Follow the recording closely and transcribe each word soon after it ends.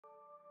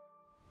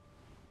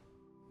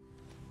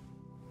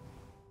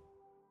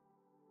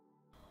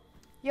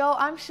Yo,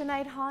 I'm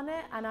Sinead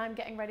Harnett and I'm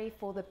getting ready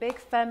for the big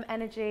Femme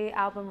Energy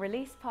album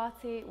release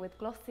party with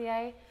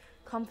Glossier.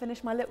 Come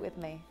finish my look with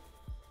me.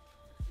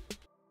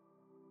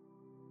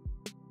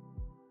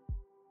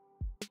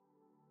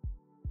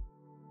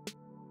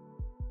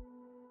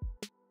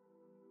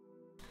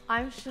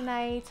 I'm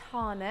Sinead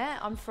Harnett.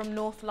 I'm from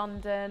North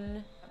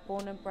London,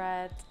 born and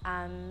bred,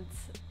 and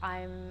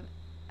I'm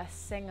a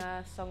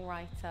singer,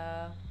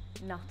 songwriter,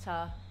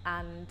 nutter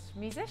and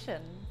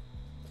musician.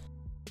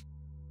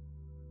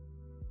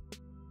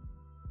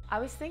 I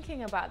was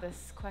thinking about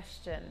this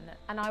question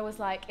and I was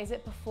like, is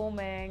it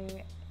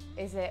performing?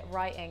 Is it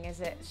writing? Is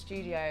it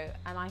studio?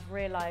 And I've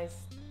realized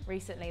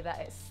recently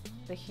that it's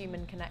the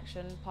human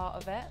connection part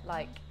of it.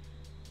 Like,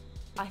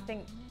 I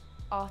think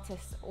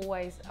artists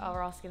always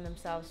are asking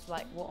themselves,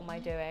 like, what am I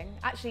doing?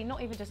 Actually,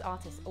 not even just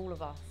artists, all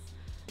of us.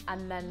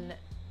 And then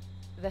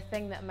the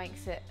thing that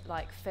makes it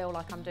like feel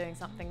like I'm doing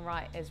something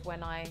right is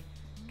when I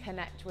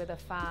connect with a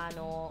fan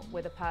or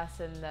with a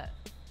person that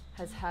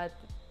has heard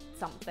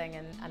something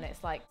and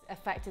it's like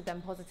affected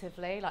them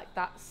positively. Like,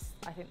 that's,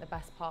 I think, the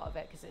best part of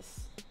it, because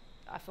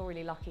I feel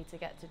really lucky to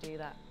get to do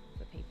that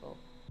for people.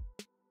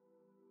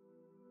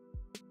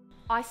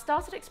 I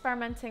started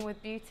experimenting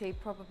with beauty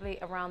probably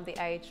around the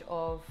age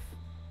of,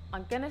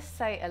 I'm gonna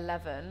say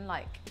 11,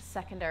 like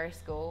secondary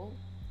school.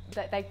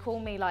 They call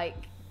me like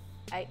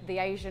the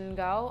Asian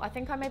girl. I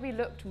think I maybe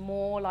looked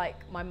more like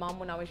my mum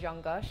when I was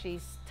younger.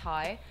 She's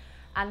Thai.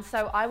 And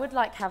so I would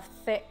like have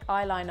thick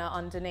eyeliner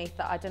underneath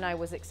that, I don't know,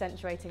 was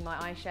accentuating my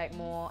eye shape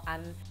more.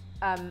 And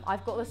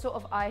I've got the sort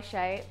of eye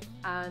shape,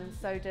 and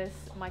so does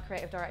my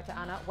creative director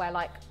Anna, where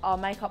like our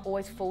makeup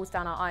always falls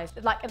down our eyes.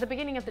 Like at the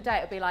beginning of the day,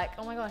 it'd be like,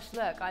 oh my gosh,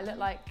 look, I look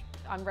like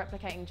I'm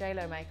replicating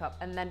JLo makeup.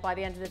 And then by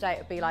the end of the day,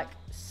 it'd be like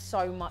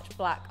so much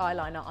black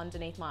eyeliner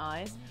underneath my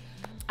eyes.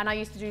 And I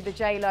used to do the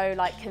JLo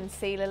like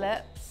concealer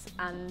lips,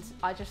 and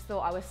I just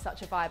thought I was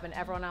such a vibe, and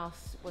everyone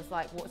else was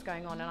like, what's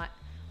going on? And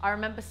I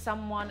remember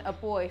a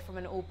boy from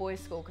an all-boys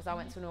school, because I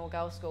went to an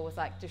all-girls school, was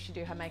like, does she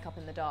do her makeup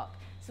in the dark?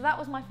 So that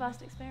was my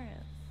first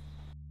experience.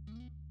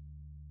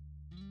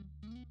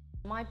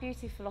 My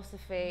beauty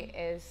philosophy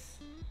is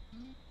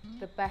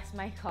the best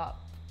makeup,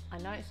 I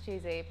know it's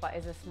cheesy, but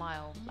is a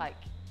smile. Like,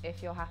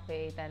 if you're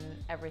happy, then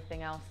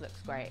everything else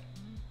looks great.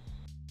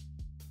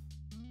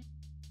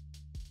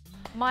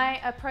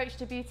 My approach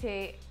to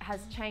beauty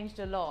has changed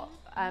a lot,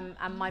 and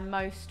my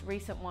most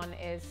recent one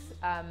is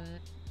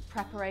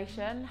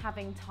preparation,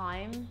 having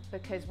time,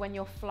 because when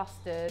you're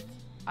flustered,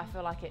 I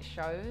feel like it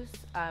shows.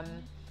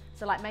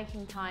 So like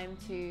making time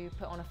to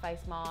put on a face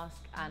mask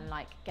and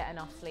like get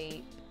enough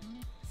sleep.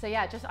 So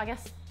yeah, just I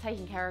guess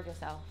taking care of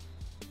yourself.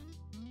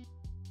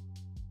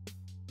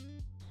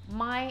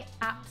 My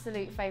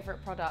absolute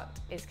favorite product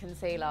is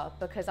concealer,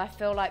 because I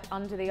feel like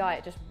under the eye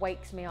it just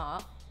wakes me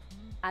up,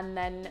 and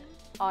then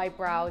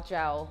eyebrow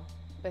gel,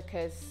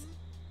 because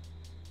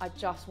I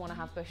just want to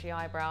have bushy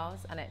eyebrows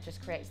and it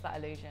just creates that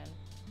illusion.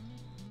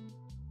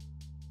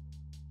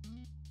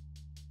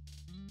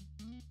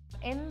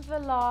 In the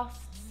last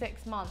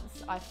 6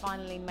 months, I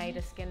finally made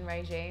a skin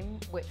regime,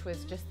 which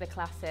was just the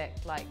classic,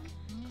 like,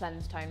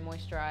 cleanse, tone,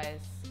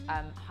 moisturize,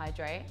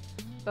 hydrate.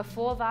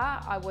 Before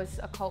that, I was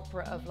a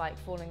culprit of like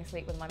falling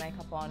asleep with my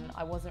makeup on.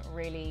 I wasn't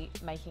really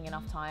making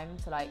enough time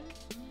to like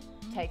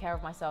take care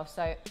of myself.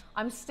 So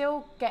I'm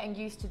still getting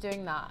used to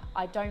doing that.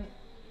 I don't,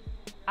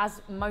 as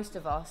most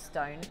of us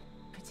don't,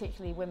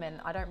 particularly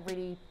women, I don't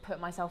really put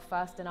myself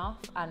first enough,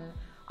 and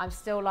I'm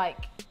still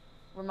like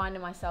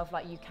reminding myself,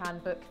 like, you can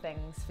book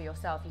things for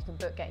yourself. You can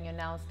book getting your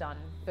nails done,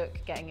 book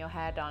getting your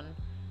hair done.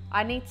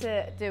 I need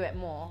to do it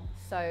more.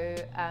 So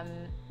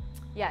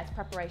yeah, it's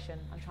preparation.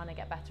 I'm trying to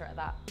get better at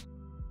that.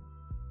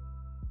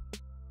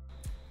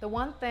 The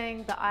one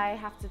thing that I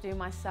have to do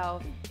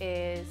myself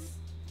is,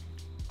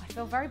 I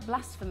feel very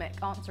blasphemic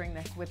answering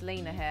this with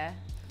Lena here,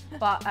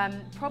 but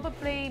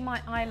probably my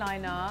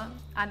eyeliner,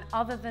 and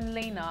other than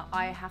Lena,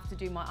 I have to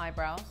do my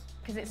eyebrows,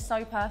 because it's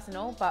so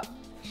personal, but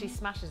she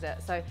smashes it.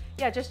 So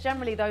yeah, just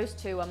generally those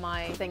two are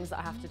my things that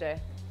I have to do.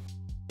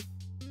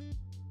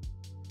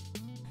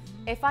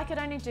 If I could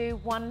only do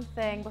one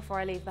thing before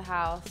I leave the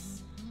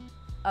house,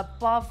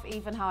 above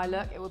even how I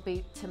look, it would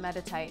be to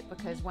meditate,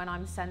 because when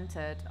I'm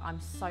centered,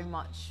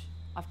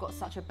 I've got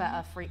such a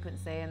better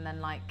frequency, and then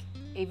like,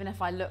 even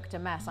if I looked a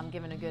mess, I'm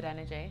given a good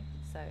energy,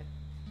 so.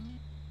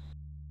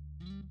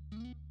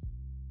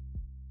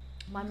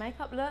 My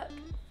makeup look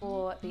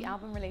for the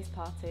album release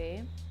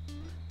party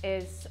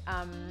is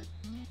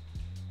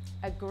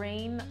a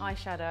green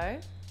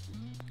eyeshadow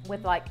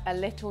with like a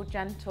little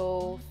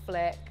gentle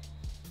flick,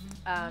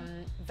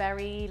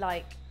 very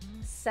like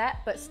set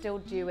but still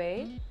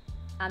dewy,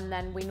 and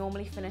then we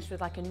normally finish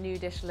with like a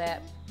nudish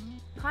lip,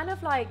 kind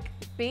of like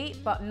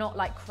beat but not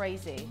like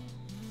crazy.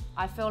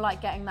 I feel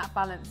like getting that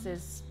balance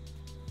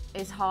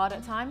is hard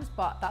at times,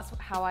 but that's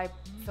how I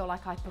feel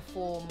like I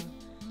perform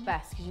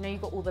best, because you know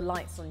you've got all the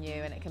lights on you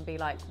and it can be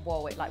like,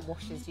 whoa, it like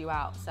washes you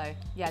out. So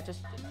yeah,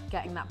 just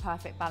getting that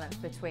perfect balance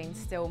between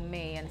still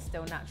me and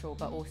still natural,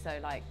 but also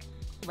like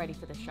ready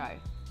for the show.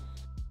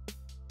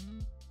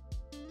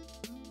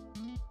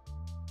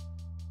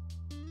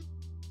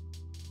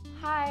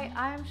 Hi,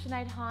 I'm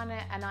Sinead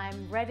Harnett and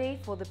I'm ready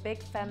for the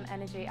big Femme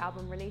Energy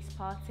album release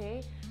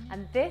party,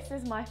 and this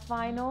is my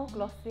final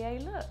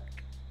Glossier look.